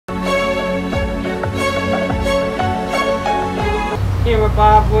here with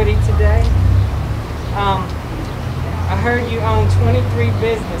Bob Woody today. I heard you own 23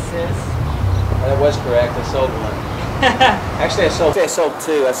 businesses. That was correct. I sold one. Actually, I sold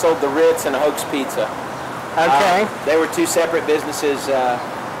two. I sold the Ritz and a Hoax Pizza. Okay. They were two separate businesses.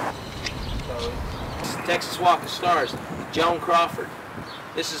 Texas Walk of Stars, Joan Crawford.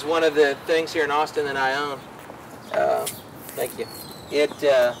 This is one of the things here in Austin that I own. Thank you.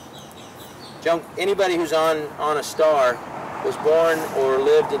 Anybody who's on a star was born or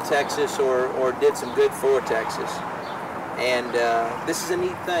lived in Texas or did some good for Texas. And this is a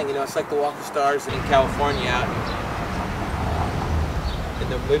neat thing, you know, it's like the Walk of Stars in California out, and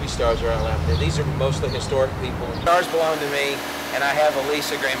the movie stars are all out there. These are mostly historic people. Stars belong to me, and I have a lease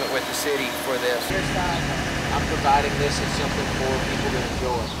agreement with the city for this. I'm providing this as something for people to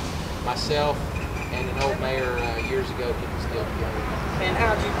enjoy. Myself and an old mayor years ago put this deal together. And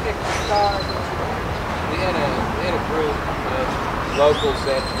how'd you pick the stars? We had a group of locals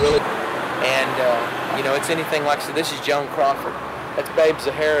that really, and you know, it's anything like, so this is Joan Crawford. That's Babe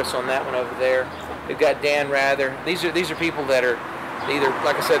Zaharis on that one over there. We've got Dan Rather. These are people that are either,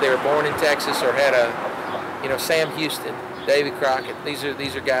 like I said, they were born in Texas or had a, you know, Sam Houston, Davy Crockett. These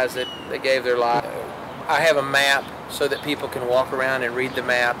are guys that gave their life. I have a map so that people can walk around and read the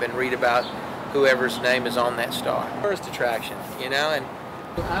map and read about whoever's name is on that star. Tourist attraction, you know, and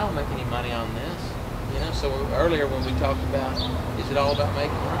I don't make any money on this, you know. So earlier when we talked about, is it all about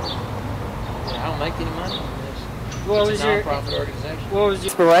making money? I don't make any money on this. It's a non-profit organization. What was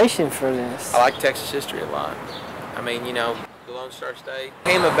your inspiration for this? I like Texas history a lot. I mean, you know, the Lone Star State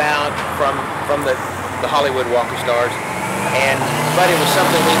came about from the Hollywood Walk of Stars, but it was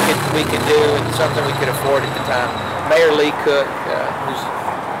something we could do and something we could afford at the time. Mayor Lee Cook,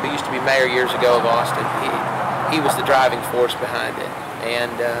 who used to be mayor years ago of Austin, he was the driving force behind it,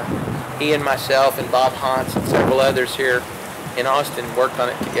 and he and myself and Bob Hans and several others here in Austin worked on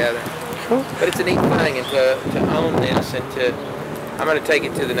it together. Cool. But it's a neat thing, and to own this, and I'm going to take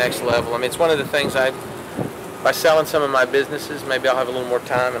it to the next level. I mean, it's one of the things by selling some of my businesses, maybe I'll have a little more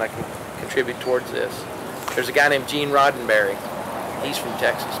time and I can contribute towards this. There's a guy named Gene Roddenberry. He's from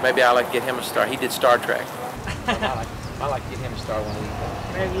Texas. Maybe I'll get him a star. He did Star Trek. I like to get him a star one of these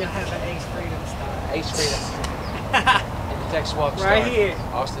days. Maybe you'll have an Ace Freedom star. Ace Freedom. In the Texas Walk of Stars. Right here.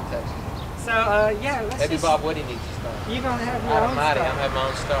 Austin, Texas. So, yeah, maybe Bob Woody needs a star. You're going to have your own star. I'm having my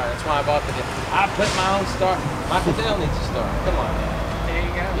own star. That's why I bought the deal. I put my own star. Michael Dell needs a star. Come on, man. There you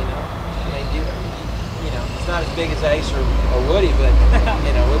go. You know, I mean, you know, it's not as big as Ace or Woody, but,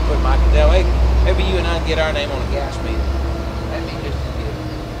 you know, we'll put Michael Dell. Hey, maybe you and I can get our name on a gas meter.